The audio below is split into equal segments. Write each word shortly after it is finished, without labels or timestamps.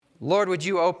Lord, would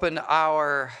you open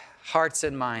our hearts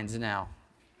and minds now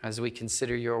as we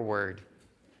consider your word.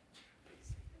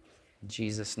 In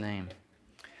Jesus' name.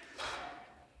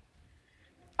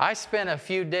 I spent a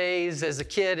few days as a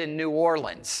kid in New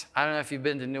Orleans. I don't know if you've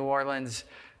been to New Orleans.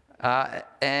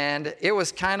 And it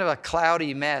was kind of a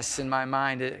cloudy mess in my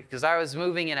mind because I was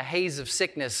moving in a haze of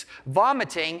sickness,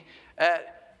 vomiting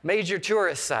at major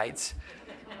tourist sites.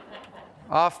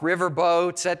 Off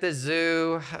riverboats, at the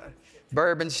zoo,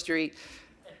 Bourbon Street.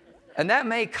 And that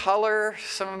may color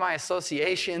some of my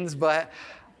associations, but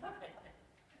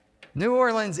New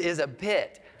Orleans is a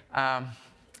pit.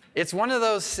 It's one of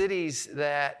those cities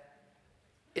that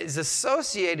is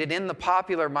associated in the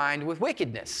popular mind with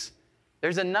wickedness.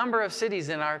 There's a number of cities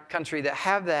in our country that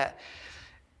have that.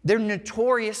 They're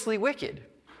notoriously wicked.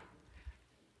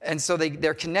 And so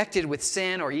they're connected with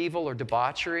sin or evil or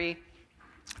debauchery.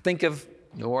 Think of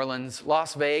New Orleans,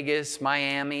 Las Vegas,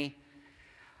 Miami.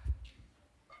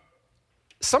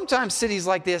 Sometimes cities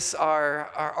like this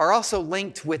are also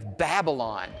linked with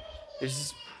Babylon.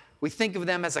 We think of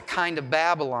them as a kind of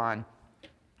Babylon,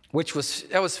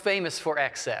 that was famous for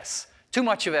excess. Too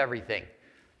much of everything.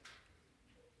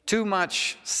 Too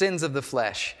much sins of the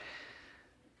flesh.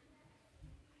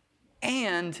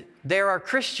 And there are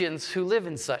Christians who live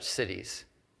in such cities.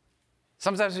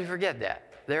 Sometimes we forget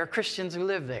that. There are Christians who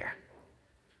live there.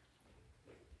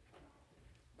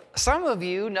 Some of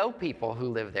you know people who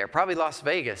live there, probably Las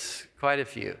Vegas, quite a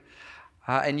few.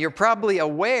 And you're probably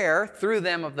aware through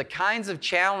them of the kinds of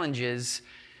challenges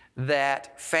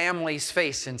that families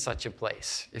face in such a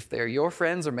place. If they're your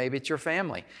friends or maybe it's your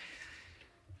family.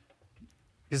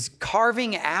 Is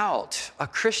carving out a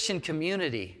Christian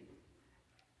community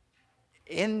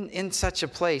in such a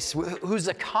place whose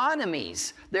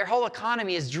economies, their whole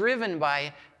economy is driven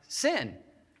by sin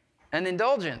and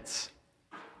indulgence.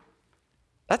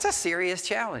 That's a serious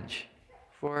challenge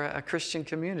for a Christian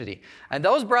community. And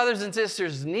those brothers and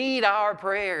sisters need our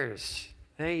prayers.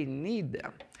 They need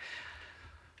them.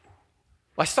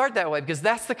 I start that way because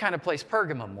that's the kind of place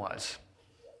Pergamum was.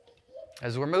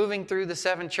 As we're moving through the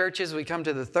 7 churches, we come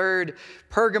to the third.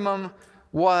 Pergamum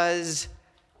was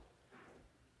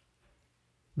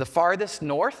the farthest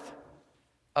north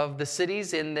of the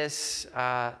cities in this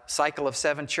cycle of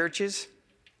 7 churches.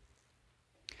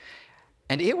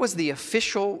 And it was the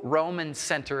official Roman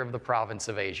center of the province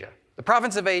of Asia. The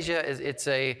province of Asia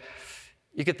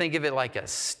you could think of it like a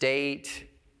state.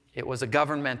 It was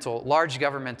a large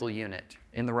governmental unit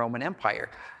in the Roman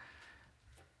Empire.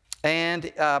 And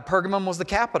Pergamum was the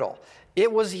capital.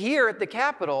 It was here at the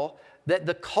capital that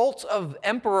the cult of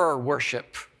emperor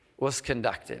worship was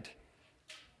conducted.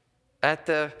 At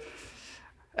the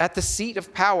seat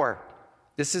of power.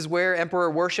 This is where emperor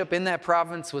worship in that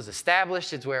province was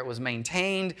established. It's where it was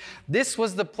maintained. This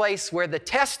was the place where the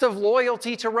test of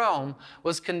loyalty to Rome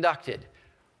was conducted.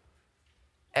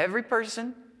 Every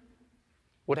person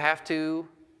would have to,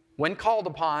 when called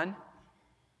upon,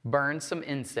 burn some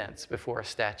incense before a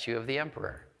statue of the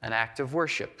emperor, an act of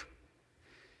worship.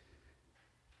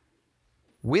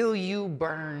 Will you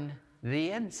burn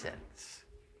the incense?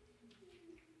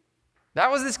 That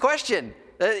was this question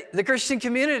the Christian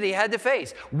community had to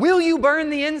face. Will you burn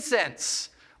the incense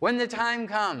when the time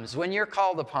comes, when you're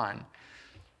called upon?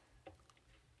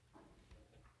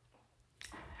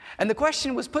 And the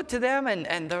question was put to them,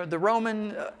 and the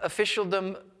Roman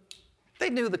officialdom, they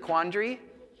knew the quandary.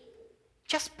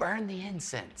 Just burn the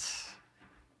incense.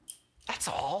 That's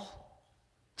all.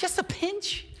 Just a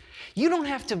pinch. You don't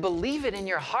have to believe it in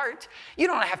your heart. You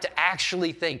don't have to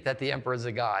actually think that the emperor is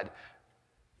a god.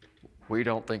 We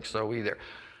don't think so either.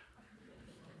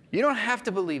 You don't have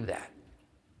to believe that.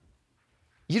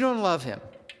 You don't love him.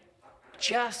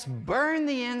 Just burn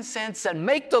the incense and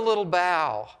make the little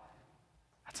bow.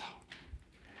 That's all.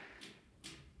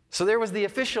 So there was the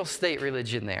official state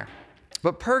religion there.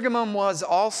 But Pergamum was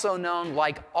also known,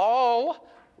 like all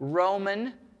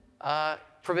Roman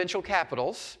provincial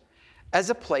capitals, as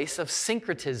a place of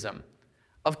syncretism,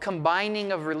 of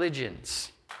combining of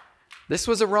religions. This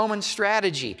was a Roman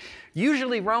strategy.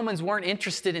 Usually Romans weren't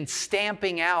interested in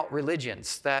stamping out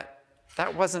religions. That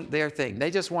wasn't their thing.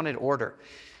 They just wanted order.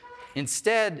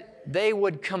 Instead, they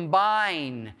would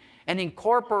combine and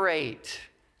incorporate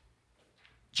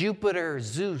Jupiter,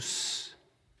 Zeus.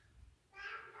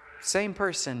 Same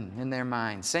person in their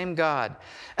mind, same God.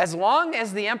 As long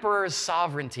as the emperor's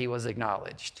sovereignty was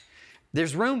acknowledged,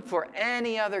 there's room for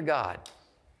any other god.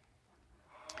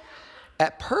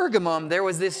 At Pergamum, there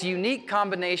was this unique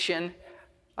combination,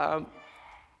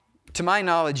 to my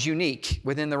knowledge, unique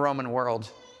within the Roman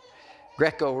world,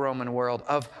 Greco-Roman world,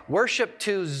 of worship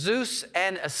to Zeus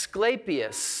and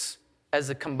Asclepius, as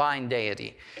a combined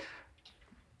deity.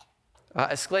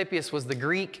 Asclepius was the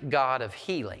Greek god of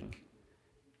healing,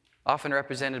 often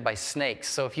represented by snakes.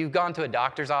 So if you've gone to a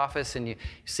doctor's office and you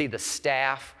see the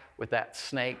staff with that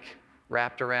snake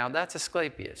wrapped around, that's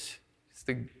Asclepius. It's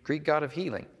the Greek god of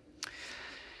healing,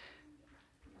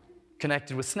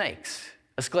 connected with snakes.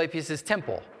 Asclepius'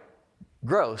 temple,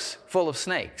 gross, full of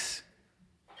snakes.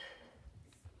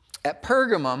 At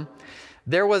Pergamum,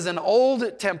 there was an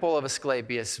old temple of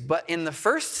Asclepius, but in the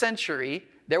 1st century,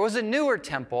 there was a newer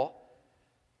temple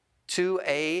to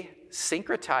a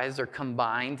syncretized or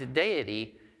combined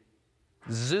deity,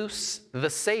 Zeus the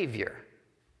Savior.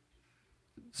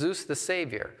 Zeus the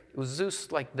Savior. It was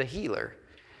Zeus like the healer.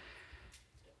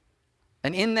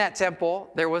 And in that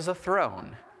temple, there was a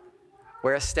throne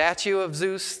where a statue of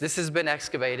Zeus, this has been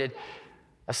excavated,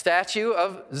 a statue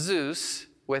of Zeus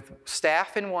with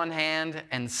staff in one hand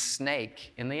and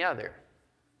snake in the other.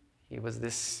 He was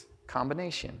this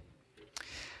combination.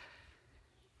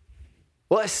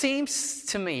 Well, it seems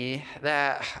to me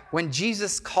that when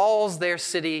Jesus calls their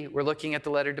city, we're looking at the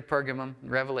letter to Pergamum,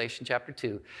 Revelation chapter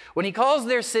 2, when he calls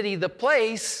their city the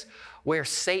place where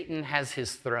Satan has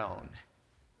his throne,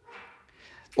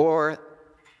 or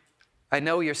I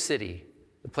know your city,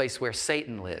 the place where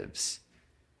Satan lives,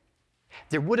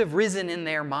 there would have risen in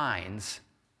their minds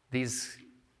these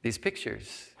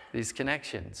pictures, these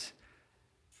connections,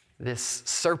 this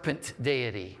serpent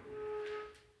deity,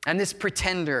 and this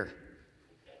pretender,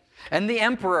 and the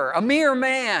emperor, a mere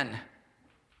man,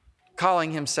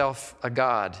 calling himself a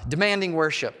god, demanding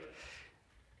worship.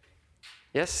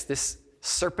 Yes, this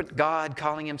serpent god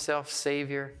calling himself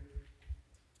Savior.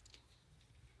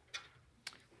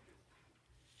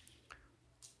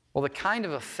 Well, the kind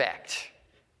of effect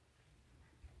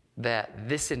that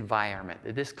this environment,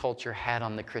 that this culture had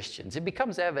on the Christians, it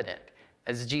becomes evident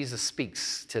as Jesus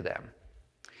speaks to them.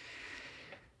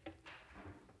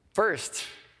 First,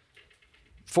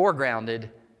 foregrounded,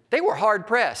 they were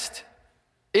hard-pressed.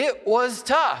 It was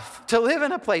tough to live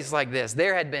in a place like this.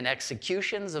 There had been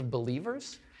executions of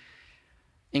believers,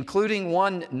 including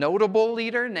one notable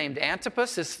leader named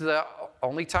Antipas. This is the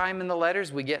only time in the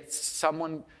letters we get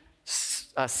someone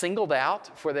singled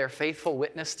out for their faithful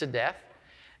witness to death.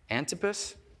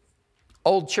 Antipas.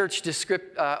 Old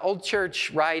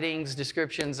church writings,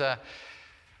 descriptions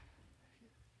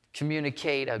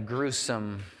communicate a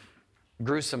gruesome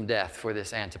death for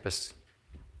this Antipas,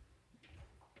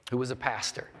 who was a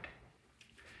pastor.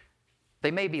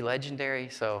 They may be legendary,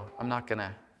 so I'm not going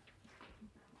to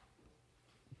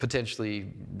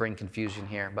potentially bring confusion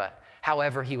here, but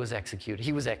however he was executed.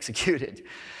 He was executed.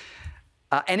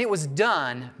 And it was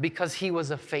done because he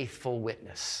was a faithful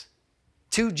witness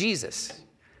to Jesus.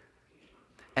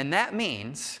 And that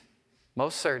means,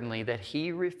 most certainly, that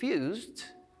he refused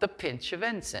the pinch of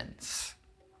incense.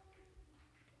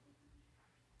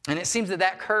 And it seems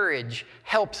that courage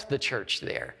helps the church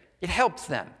there. It helps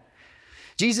them.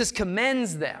 Jesus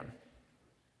commends them.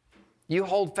 You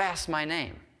hold fast my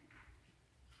name.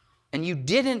 And you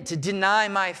didn't deny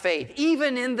my faith,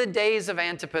 even in the days of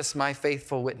Antipas, my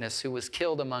faithful witness, who was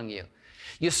killed among you.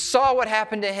 You saw what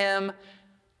happened to him,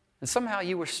 and somehow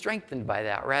you were strengthened by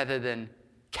that rather than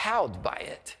cowed by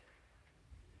it.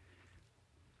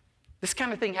 This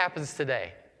kind of thing happens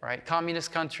today, right?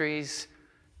 Communist countries,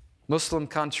 Muslim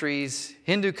countries,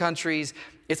 Hindu countries.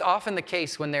 It's often the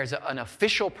case when there's an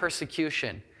official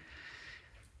persecution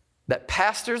that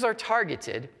pastors are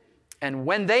targeted, and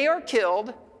when they are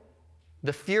killed,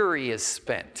 the fury is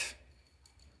spent.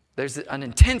 There's an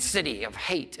intensity of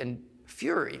hate and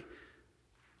fury.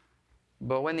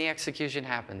 But when the execution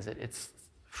happens, it's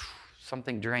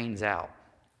something drains out.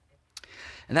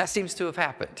 And that seems to have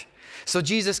happened. So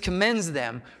Jesus commends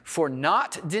them for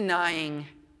not denying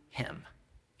him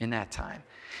in that time.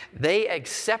 They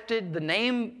accepted that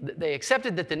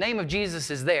the name of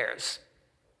Jesus is theirs.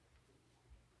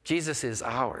 Jesus is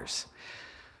ours.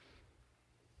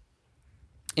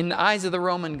 In the eyes of the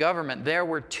Roman government, there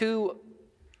were two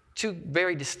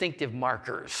very distinctive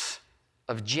markers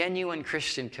of genuine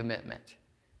Christian commitment.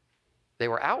 They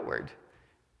were outward.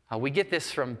 We get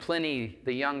this from Pliny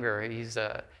the Younger.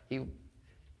 He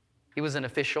was an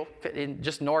official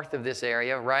just north of this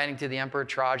area, writing to the Emperor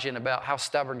Trajan about how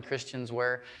stubborn Christians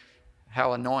were,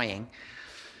 how annoying.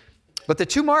 But the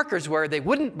two markers were they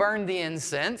wouldn't burn the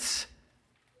incense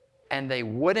and they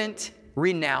wouldn't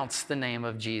renounce the name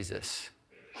of Jesus.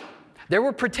 There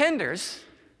were pretenders.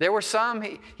 There were some,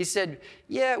 he said,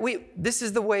 this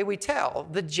is the way we tell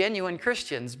the genuine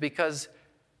Christians, because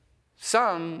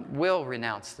some will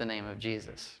renounce the name of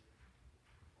Jesus.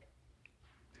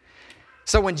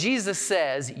 So when Jesus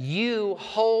says, you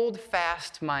hold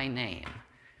fast my name,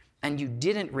 and you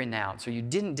didn't renounce or you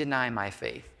didn't deny my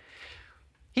faith,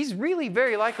 he's really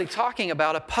very likely talking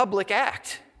about a public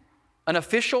act, an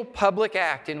official public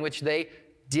act in which they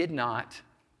did not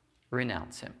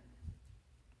renounce him.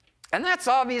 And that's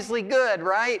obviously good,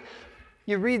 right?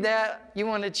 You read that, you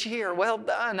want to cheer. Well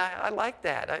done. I like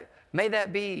that. May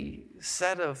that be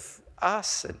said of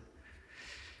us. And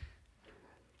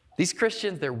these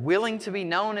Christians, they're willing to be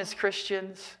known as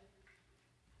Christians,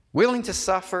 willing to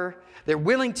suffer. They're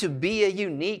willing to be a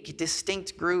unique,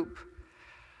 distinct group.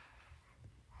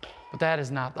 But that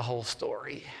is not the whole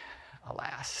story,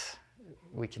 alas.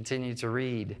 We continue to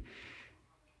read.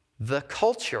 The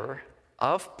culture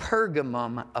of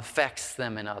Pergamum affects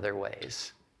them in other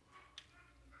ways.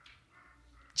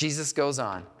 Jesus goes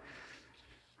on,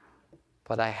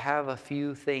 but I have a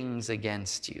few things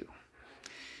against you.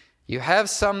 You have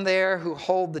some there who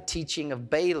hold the teaching of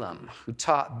Balaam, who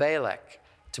taught Balak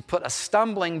to put a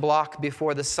stumbling block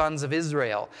before the sons of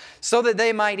Israel, so that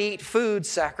they might eat food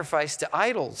sacrificed to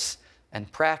idols and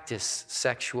practice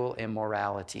sexual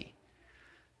immorality.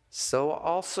 So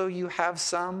also you have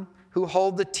some who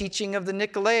hold the teaching of the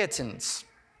Nicolaitans.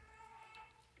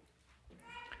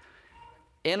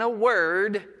 In a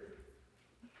word,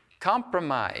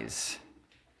 compromise.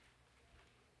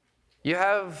 You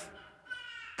have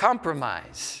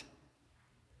compromise.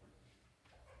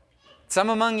 Some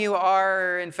among you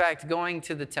are, in fact, going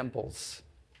to the temples.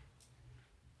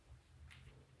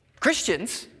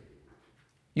 Christians,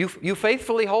 you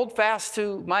faithfully hold fast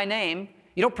to my name.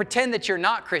 You don't pretend that you're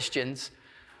not Christians,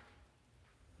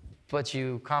 but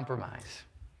you compromise.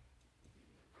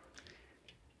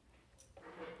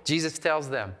 Jesus tells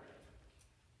them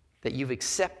that you've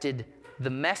accepted the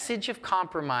message of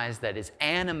compromise that is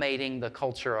animating the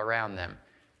culture around them.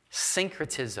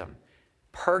 Syncretism.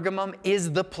 Pergamum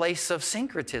is the place of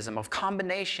syncretism, of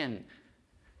combination.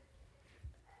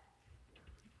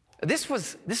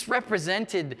 This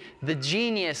represented the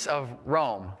genius of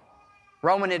Rome,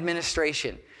 Roman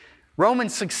administration, Roman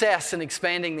success in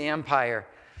expanding the empire.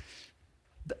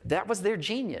 That was their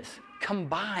genius.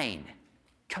 Combine.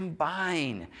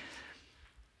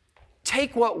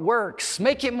 Take what works,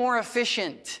 make it more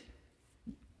efficient.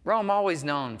 Rome always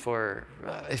known for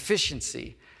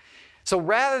efficiency. So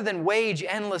rather than wage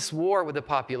endless war with the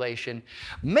population,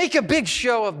 make a big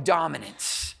show of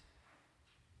dominance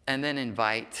and then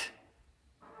invite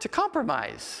to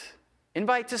compromise,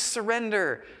 invite to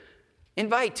surrender,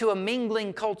 invite to a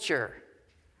mingling culture.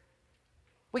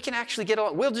 We can actually get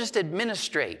along. We'll just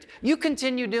administrate. You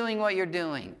continue doing what you're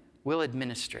doing. We'll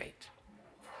administrate.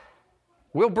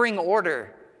 We'll bring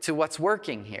order to what's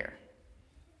working here.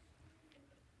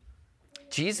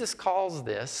 Jesus calls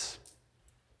this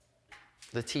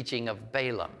the teaching of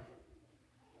Balaam.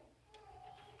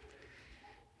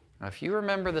 Now, if you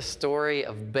remember the story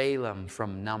of Balaam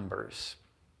from Numbers,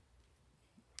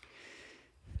 it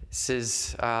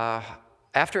says,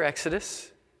 after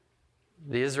Exodus,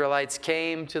 the Israelites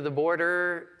came to the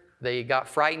border. They got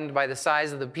frightened by the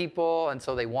size of the people, and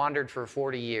so they wandered for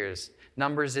 40 years.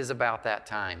 Numbers is about that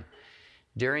time.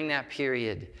 During that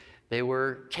period, they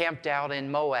were camped out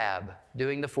in Moab,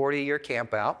 doing the 40-year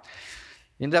camp out.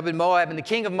 Ended up in Moab, and the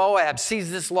king of Moab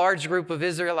sees this large group of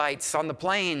Israelites on the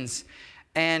plains,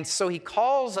 and so he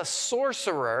calls a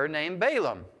sorcerer named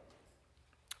Balaam.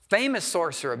 Famous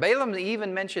sorcerer. Balaam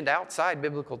even mentioned outside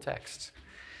biblical texts.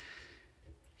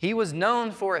 He was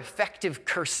known for effective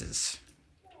curses.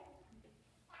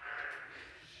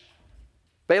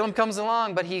 Balaam comes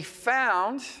along, but he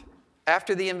found,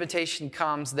 after the invitation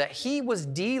comes, that he was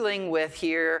dealing with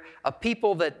here a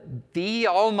people that the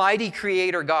Almighty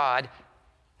Creator God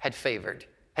had favored,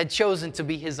 had chosen to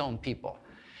be his own people.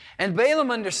 And Balaam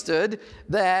understood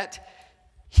that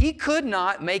he could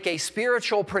not make a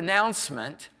spiritual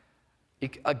pronouncement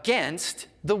against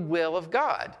the will of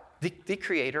God, the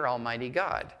Creator, Almighty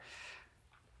God.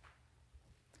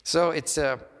 So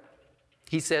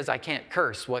he says, I can't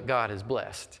curse what God has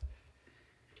blessed.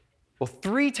 Well,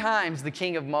 3 times the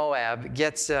king of Moab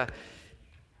gets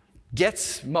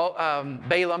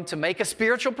Balaam to make a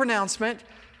spiritual pronouncement,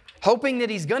 hoping that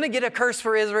he's going to get a curse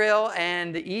for Israel,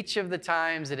 and each of the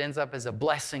times it ends up as a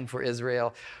blessing for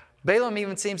Israel. Balaam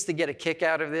even seems to get a kick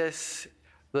out of this.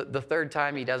 The 3rd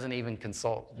time, he doesn't even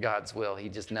consult God's will. He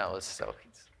just knows. So,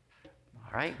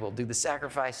 all right, we'll do the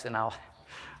sacrifice, and I'll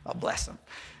bless him.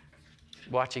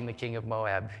 Watching the king of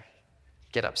Moab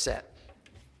get upset.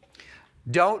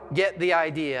 Don't get the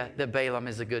idea that Balaam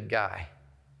is a good guy.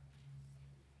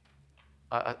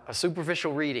 A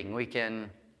superficial reading, we can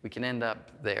end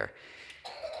up there.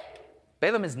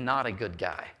 Balaam is not a good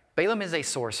guy. Balaam is a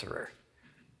sorcerer.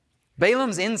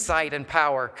 Balaam's insight and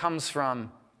power comes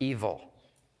from evil.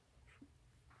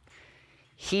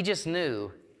 He just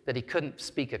knew that he couldn't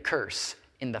speak a curse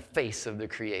in the face of the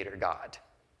Creator God.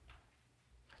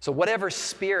 So whatever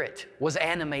spirit was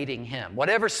animating him,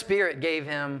 whatever spirit gave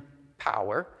him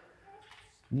power,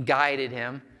 guided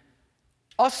him,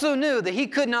 also knew that he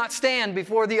could not stand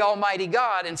before the Almighty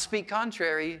God and speak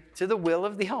contrary to the will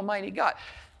of the Almighty God.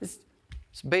 It's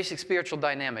basic spiritual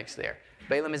dynamics there.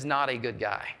 Balaam is not a good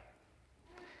guy.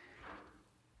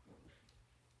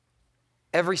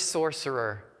 Every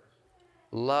sorcerer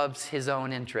loves his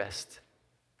own interest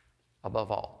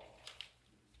above all.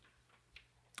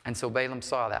 And so Balaam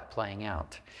saw that playing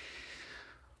out.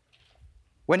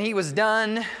 When he was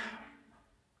done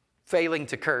failing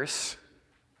to curse,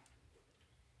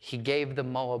 he gave the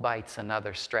Moabites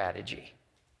another strategy.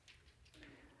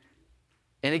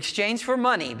 In exchange for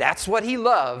money, that's what he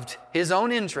loved, his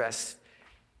own interest.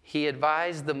 He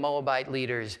advised the Moabite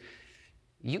leaders,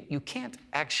 you can't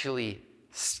actually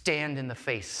stand in the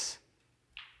face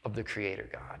of the Creator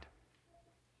God.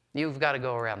 You've got to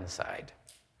go around the side.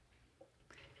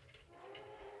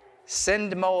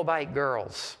 Send Moabite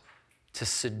girls to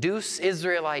seduce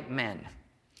Israelite men.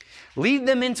 Lead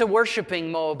them into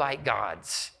worshiping Moabite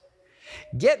gods.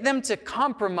 Get them to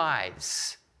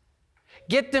compromise.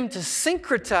 Get them to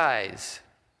syncretize.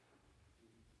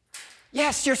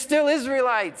 Yes, you're still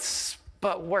Israelites,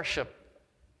 but worship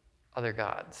other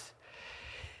gods.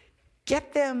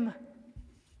 Get them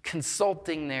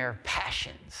consulting their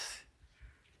passions.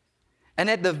 And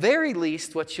at the very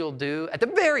least, what you'll do,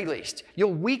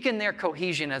 you'll weaken their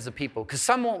cohesion as a people, because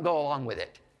some won't go along with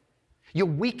it. You'll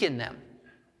weaken them.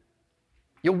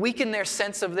 You'll weaken their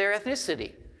sense of their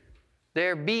ethnicity,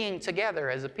 their being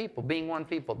together as a people, being one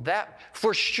people. That,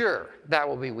 for sure, that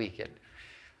will be weakened.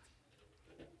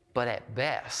 But at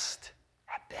best,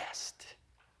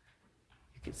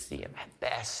 you can see them, at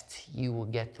best, you will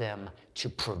get them to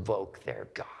provoke their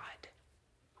God.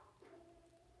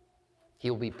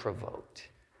 He'll be provoked.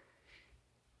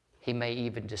 He may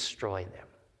even destroy them.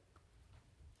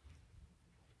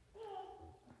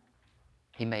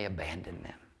 He may abandon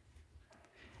them.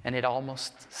 And it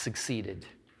almost succeeded.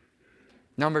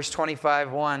 Numbers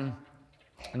 25:1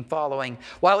 and following.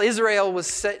 While Israel was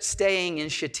staying in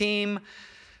Shittim,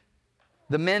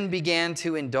 the men began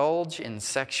to indulge in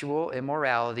sexual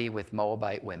immorality with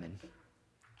Moabite women,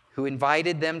 who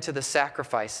invited them to the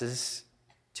sacrifices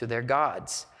to their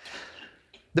gods.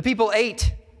 The people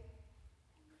ate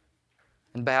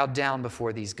and bowed down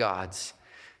before these gods.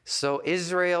 So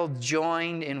Israel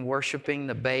joined in worshiping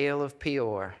the Baal of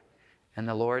Peor, and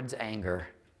the Lord's anger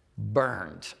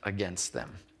burned against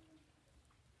them.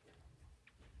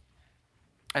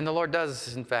 And the Lord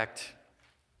does, in fact,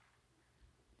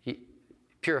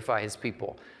 purify his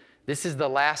people. This is the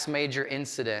last major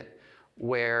incident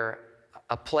where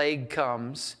a plague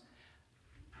comes.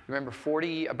 Remember,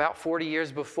 about 40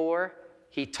 years before,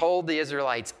 he told the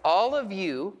Israelites, all of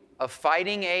you of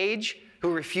fighting age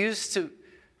who refused to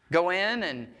go in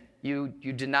and you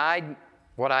denied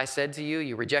what I said to you,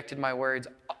 you rejected my words,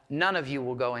 none of you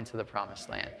will go into the promised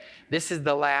land. This is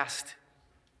the last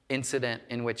incident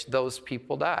in which those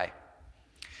people die.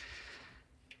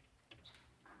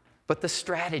 But the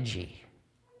strategy,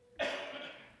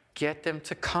 get them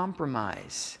to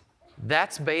compromise.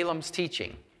 That's Balaam's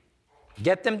teaching.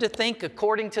 Get them to think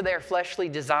according to their fleshly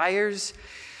desires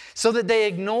so that they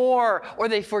ignore or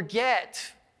they forget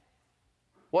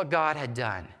what God had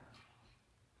done.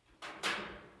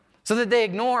 So that they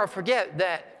ignore or forget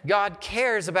that God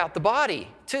cares about the body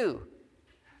too.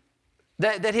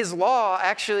 That his law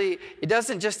actually, it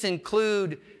doesn't just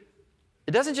include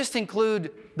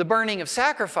the burning of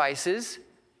sacrifices,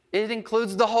 it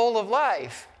includes the whole of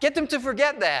life. Get them to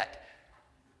forget that.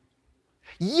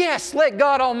 Yes, let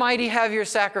God Almighty have your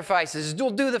sacrifices. We'll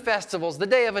do the festivals, the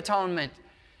Day of Atonement,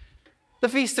 the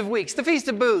Feast of Weeks, the Feast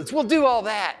of Booths. We'll do all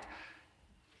that.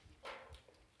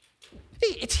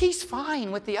 He's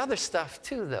fine with the other stuff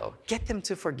too, though. Get them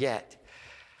to forget.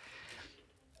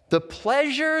 The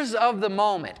pleasures of the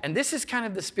moment, and this is kind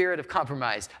of the spirit of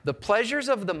compromise, the pleasures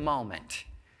of the moment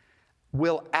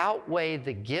will outweigh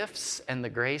the gifts and the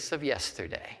grace of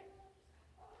yesterday.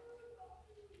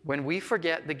 When we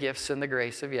forget the gifts and the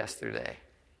grace of yesterday,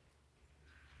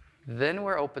 then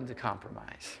we're open to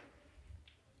compromise.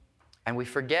 And we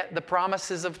forget the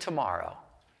promises of tomorrow,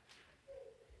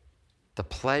 the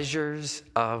pleasures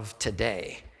of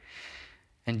today.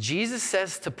 And Jesus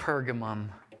says to Pergamum,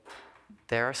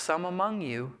 there are some among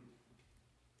you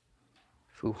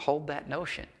who hold that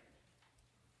notion.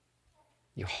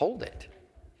 You hold it.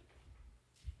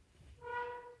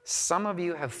 Some of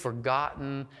you have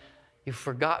forgotten, you've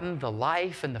forgotten the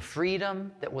life and the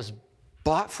freedom that was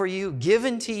bought for you,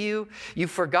 given to you.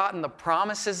 You've forgotten the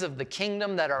promises of the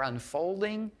kingdom that are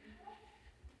unfolding,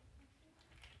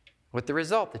 with the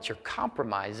result that you're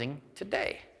compromising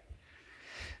today.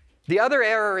 The other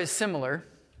error is similar.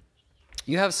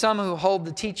 You have some who hold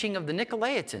the teaching of the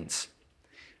Nicolaitans.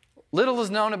 Little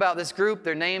is known about this group.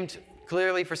 They're named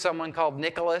clearly for someone called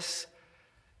Nicholas.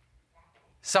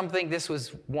 Some think this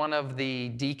was one of the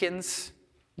deacons,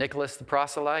 Nicholas the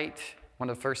proselyte, one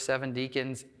of the first 7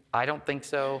 deacons. I don't think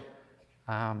so.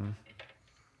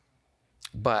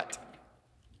 But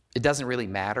it doesn't really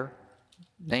matter.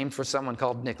 Named for someone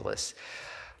called Nicholas.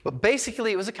 But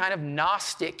basically, it was a kind of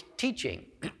Gnostic teaching.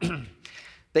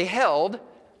 They held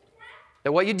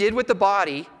that what you did with the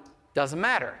body doesn't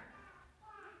matter.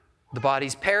 The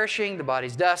body's perishing, the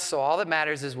body's dust, so all that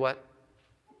matters is what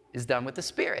is done with the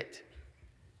spirit.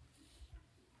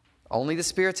 Only the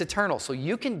spirit's eternal. So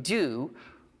you can do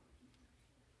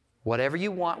whatever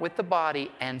you want with the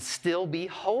body and still be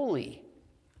holy.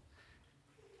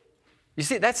 You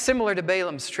see, that's similar to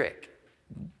Balaam's trick.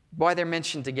 Why they're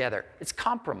mentioned together. It's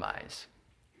compromise.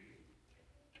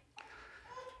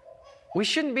 We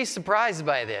shouldn't be surprised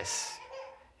by this,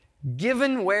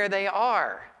 given where they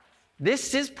are.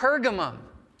 This is Pergamum.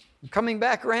 Coming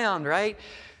back around, right?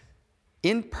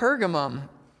 In Pergamum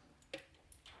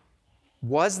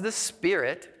was the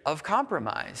spirit of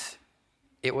compromise.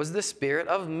 It was the spirit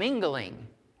of mingling.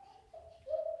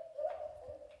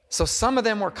 So some of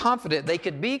them were confident they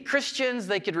could be Christians,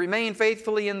 they could remain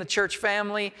faithfully in the church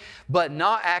family, but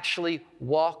not actually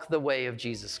walk the way of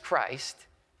Jesus Christ.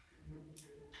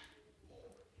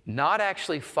 Not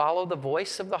actually follow the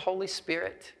voice of the Holy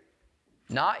Spirit.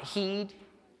 Not heed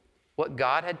what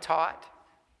God had taught.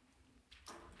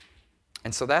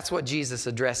 And so that's what Jesus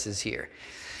addresses here.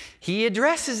 He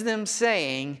addresses them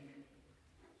saying,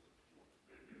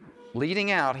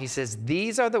 leading out, he says,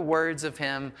 these are the words of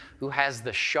him who has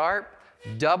the sharp,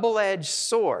 double-edged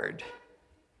sword.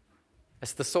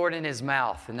 That's the sword in his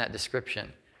mouth in that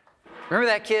description. Remember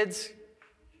that, kids?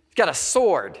 He's got a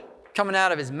sword coming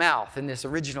out of his mouth in this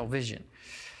original vision.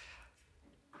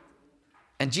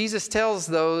 And Jesus tells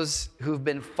those who've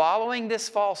been following this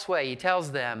false way, he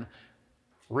tells them,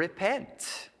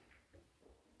 repent.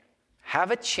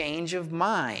 Have a change of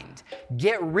mind.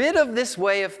 Get rid of this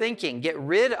way of thinking. Get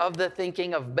rid of the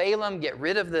thinking of Balaam. Get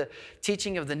rid of the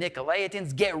teaching of the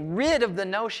Nicolaitans. Get rid of the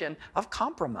notion of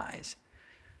compromise.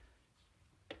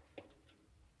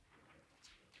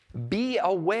 Be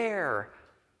aware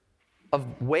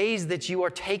of ways that you are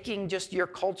taking just your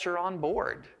culture on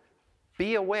board.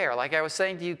 Be aware. Like I was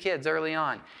saying to you kids early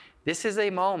on, this is a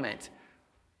moment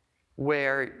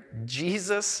where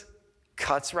Jesus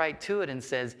cuts right to it and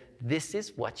says, this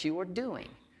is what you are doing.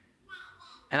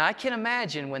 And I can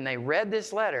imagine when they read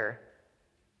this letter,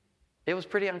 it was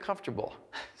pretty uncomfortable.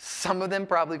 Some of them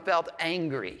probably felt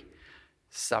angry.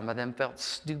 Some of them felt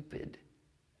stupid.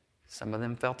 Some of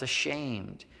them felt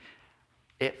ashamed.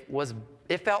 It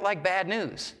felt like bad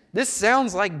news. This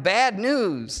sounds like bad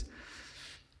news.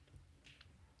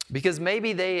 Because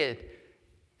maybe they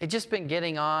had just been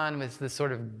getting on with this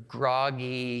sort of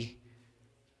groggy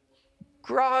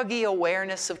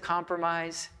awareness of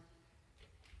compromise.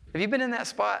 Have you been in that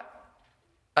spot?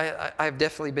 I've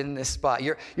definitely been in this spot.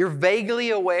 You're vaguely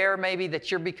aware maybe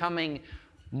that you're becoming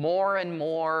more and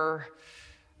more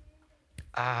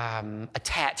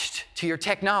attached to your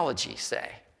technology, say.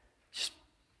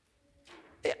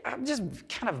 I'm just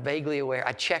kind of vaguely aware.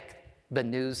 I check the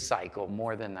news cycle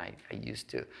more than I used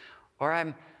to. Or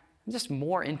I'm just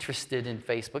more interested in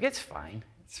Facebook. It's fine.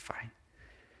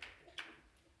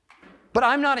 But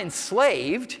I'm not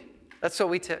enslaved. That's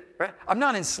what right? I'm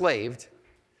not enslaved.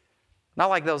 Not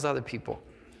like those other people.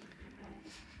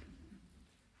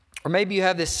 Or maybe you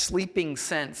have this sleepy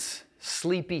sense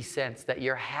that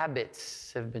your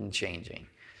habits have been changing.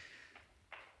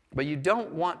 But you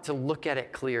don't want to look at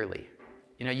it clearly.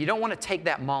 You don't want to take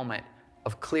that moment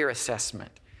of clear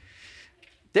assessment.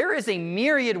 There is a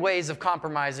myriad ways of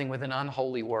compromising with an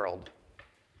unholy world.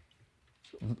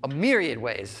 A myriad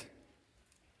ways.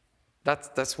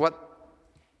 That's what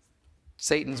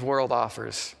Satan's world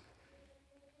offers.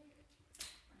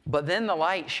 But then the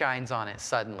light shines on it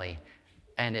suddenly,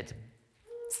 and it's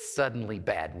suddenly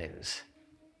bad news.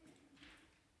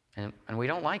 And we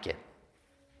don't like it.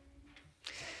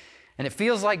 And it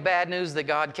feels like bad news that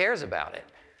God cares about it.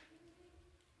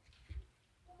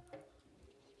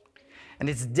 And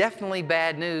it's definitely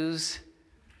bad news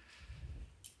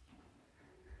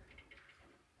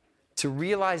to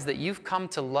realize that you've come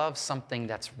to love something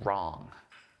that's wrong.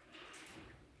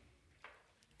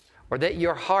 or that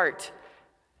your heart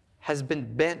has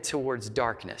been bent towards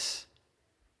darkness.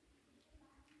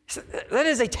 That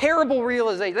is a terrible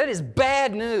realization. That is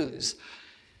bad news.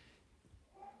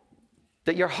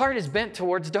 That your heart is bent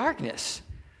towards darkness.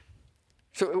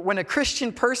 So when a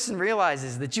Christian person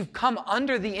realizes that you've come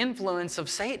under the influence of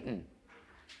Satan,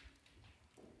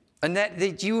 and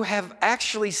that you have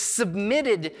actually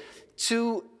submitted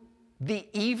to the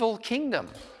evil kingdom,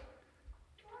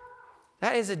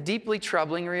 that is a deeply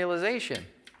troubling realization.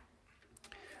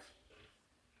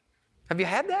 Have you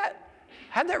had that?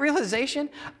 Had that realization?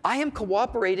 I am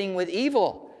cooperating with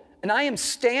evil, and I am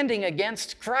standing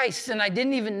against Christ, and I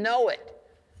didn't even know it.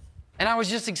 And I was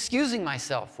just excusing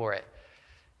myself for it.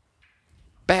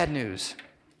 Bad news.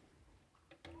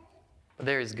 But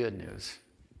there is good news.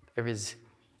 There is.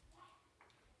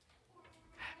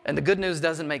 And the good news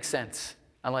doesn't make sense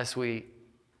unless we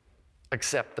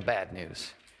accept the bad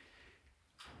news.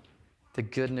 The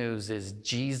good news is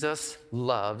Jesus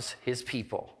loves his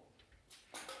people.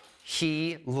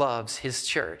 He loves his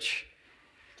church.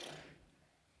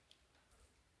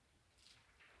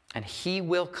 And he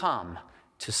will come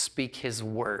to speak his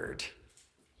word.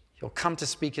 He'll come to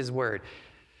speak his word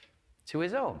to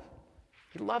his own.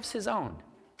 He loves his own.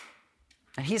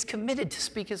 And he's committed to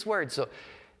speak his word. So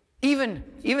even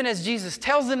as Jesus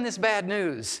tells them this bad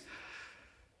news,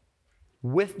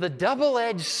 with the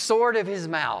double-edged sword of his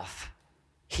mouth,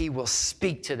 he will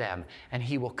speak to them and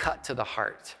he will cut to the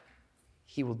heart.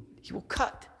 He will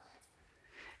cut.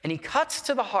 And he cuts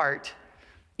to the heart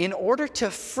in order to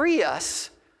free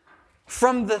us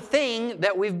from the thing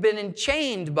that we've been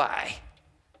enchained by.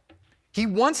 He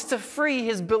wants to free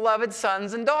his beloved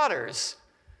sons and daughters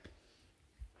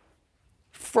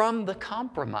from the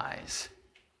compromise,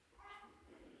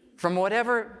 from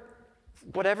whatever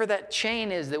that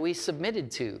chain is that we submitted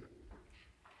to.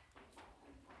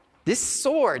 This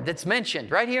sword that's mentioned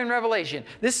right here in Revelation,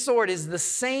 this sword is the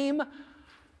same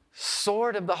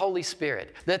sword of the Holy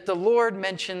Spirit that the Lord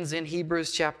mentions in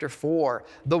Hebrews chapter 4.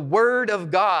 The Word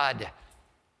of God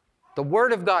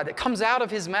that comes out of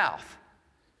his mouth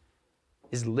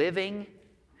is living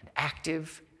and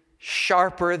active,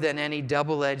 sharper than any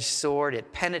double-edged sword.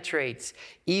 It penetrates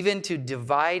even to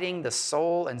dividing the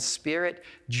soul and spirit,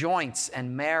 joints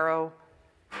and marrow.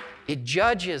 It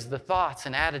judges the thoughts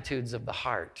and attitudes of the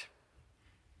heart.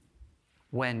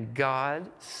 When God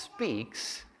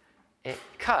speaks, it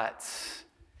cuts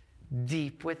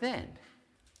deep within.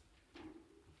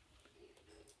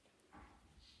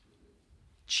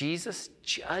 Jesus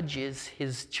judges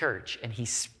his church, and he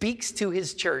speaks to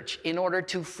his church in order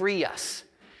to free us.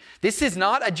 This is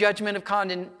not a judgment of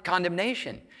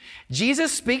condemnation.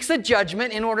 Jesus speaks a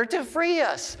judgment in order to free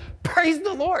us. Praise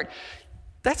the Lord.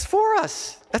 That's for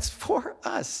us. That's for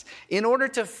us. In order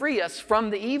to free us from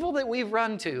the evil that we've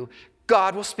run to,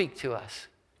 God will speak to us.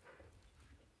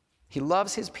 He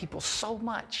loves his people so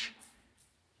much.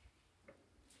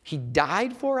 He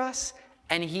died for us,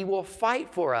 and he will fight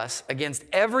for us against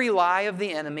every lie of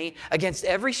the enemy, against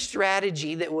every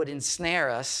strategy that would ensnare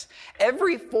us,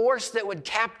 every force that would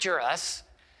capture us.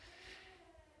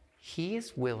 He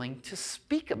is willing to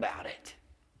speak about it.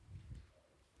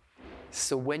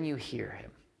 So when you hear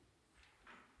him,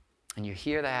 and you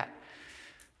hear that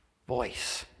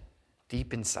voice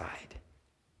deep inside,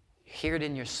 you hear it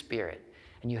in your spirit,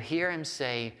 and you hear him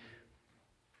say,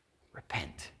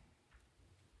 repent.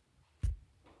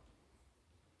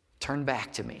 Turn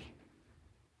back to me.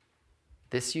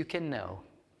 This you can know,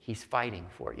 he's fighting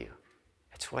for you.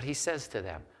 It's what he says to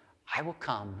them. I will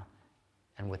come,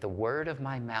 and with the word of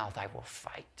my mouth I will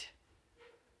fight.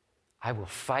 I will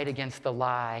fight against the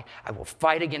lie. I will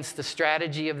fight against the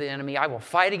strategy of the enemy. I will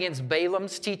fight against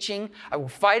Balaam's teaching. I will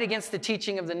fight against the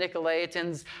teaching of the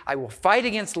Nicolaitans. I will fight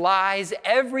against lies.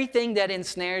 Everything that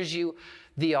ensnares you,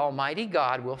 the Almighty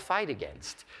God will fight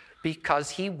against because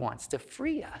he wants to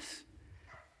free us.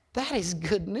 That is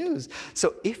good news.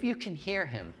 So if you can hear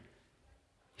him,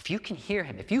 if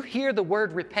you hear the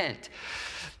word repent,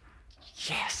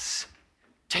 yes,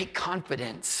 take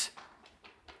confidence.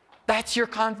 That's your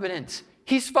confidence.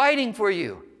 He's fighting for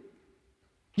you.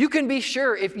 You can be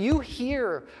sure if you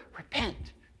hear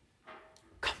repent,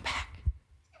 come back.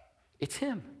 It's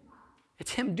him.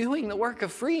 It's him doing the work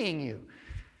of freeing you.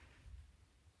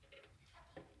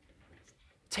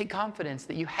 Take confidence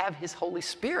that you have his Holy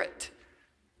Spirit.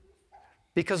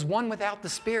 Because one without the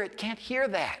Spirit can't hear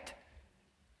that.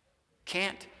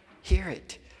 Can't hear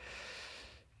it.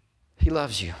 He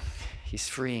loves you. He's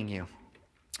freeing you.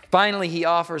 Finally, he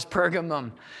offers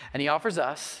Pergamum, and he offers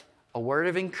us a word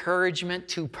of encouragement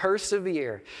to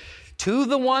persevere. To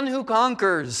the one who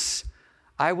conquers,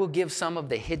 I will give some of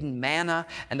the hidden manna,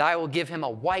 and I will give him a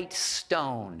white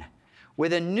stone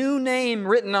with a new name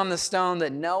written on the stone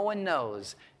that no one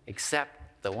knows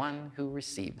except the one who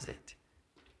receives it.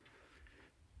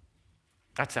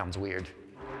 That sounds weird.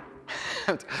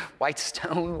 White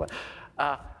stone.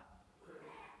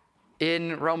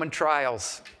 In Roman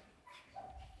trials,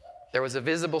 there was a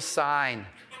visible sign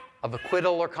of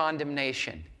acquittal or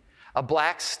condemnation. A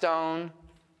black stone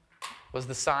was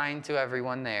the sign to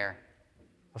everyone there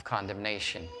of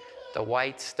condemnation. The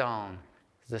white stone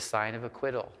is the sign of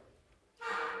acquittal.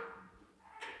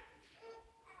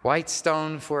 White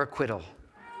stone for acquittal.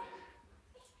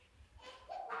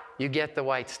 You get the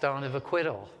white stone of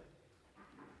acquittal.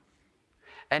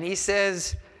 And he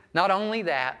says, not only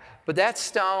that, but that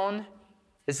stone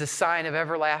is a sign of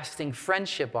everlasting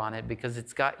friendship on it because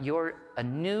it's got a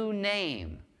new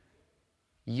name,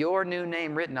 your new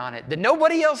name written on it that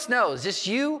nobody else knows, just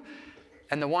you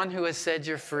and the one who has said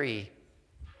you're free.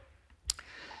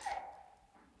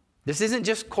 This isn't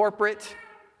just corporate,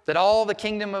 that all the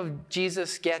kingdom of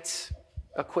Jesus gets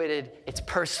acquitted. It's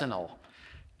personal.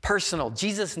 Personal.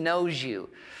 Jesus knows you.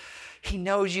 He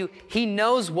knows you. He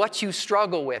knows what you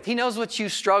struggle with. He knows what you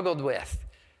struggled with.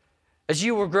 As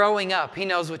you were growing up, he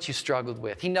knows what you struggled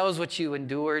with. He knows what you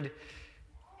endured.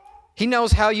 He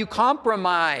knows how you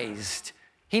compromised.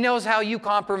 He knows how you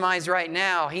compromise right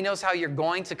now. He knows how you're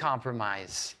going to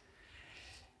compromise.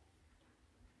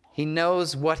 He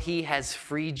knows what he has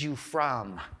freed you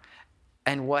from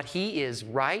and what he is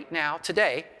right now,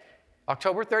 today,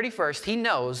 October 31st, he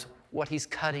knows what he's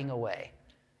cutting away.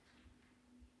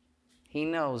 He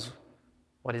knows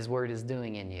what his word is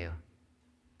doing in you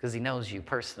because he knows you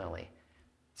personally.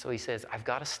 So he says, I've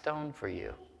got a stone for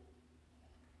you.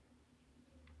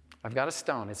 I've got a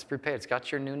stone. It's prepared. It's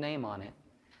got your new name on it.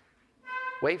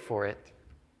 Wait for it.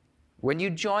 When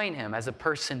you join him as a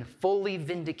person fully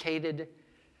vindicated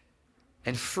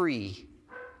and free,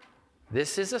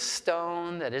 this is a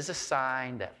stone that is a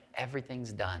sign that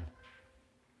everything's done.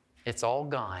 It's all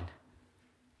gone.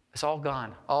 It's all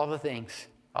gone. All the things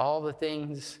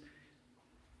that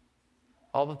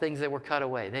were cut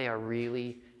away, they are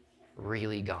really,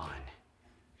 really gone.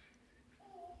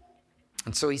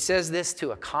 And so he says this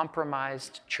to a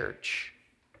compromised church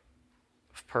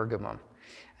of Pergamum.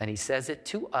 And he says it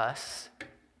to us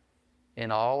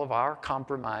in all of our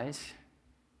compromise.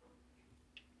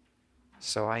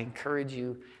 So I encourage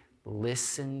you,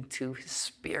 listen to his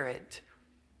Spirit.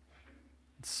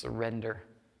 Surrender.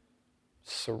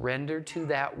 Surrender to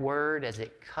that word as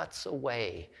it cuts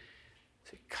away.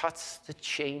 As it cuts the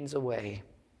chains away.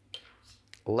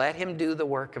 Let him do the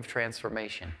work of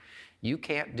transformation. You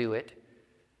can't do it.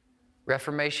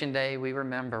 Reformation Day, we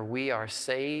remember we are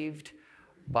saved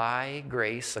by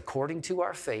grace according to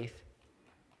our faith,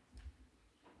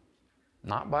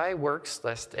 not by works,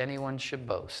 lest anyone should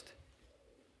boast.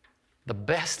 The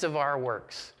best of our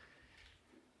works.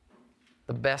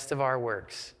 The best of our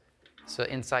works. So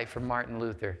insight from Martin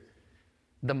Luther.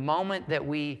 The moment that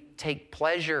we take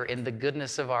pleasure in the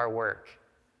goodness of our work,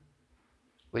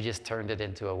 we just turned it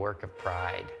into a work of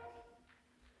pride.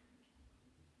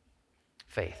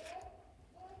 Faith.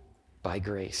 By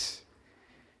grace.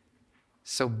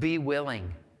 So be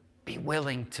willing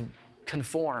to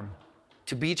conform,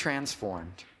 to be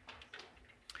transformed.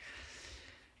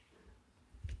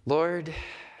 Lord,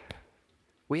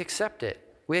 we accept it.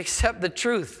 We accept the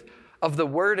truth of the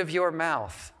word of your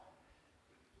mouth,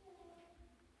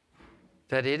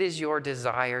 that it is your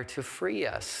desire to free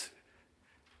us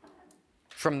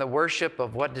from the worship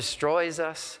of what destroys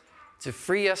us, to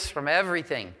free us from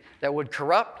everything that would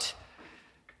corrupt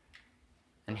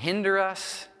and hinder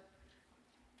us.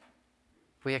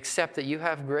 We accept that you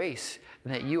have grace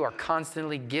and that you are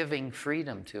constantly giving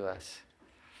freedom to us.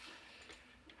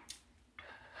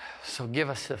 So give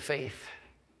us the faith.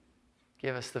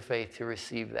 Give us the faith to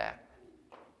receive that.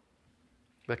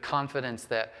 The confidence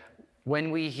that when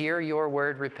we hear your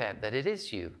word repent, that it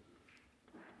is you,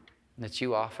 that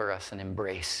you offer us an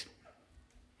embrace.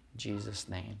 In Jesus'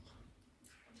 name.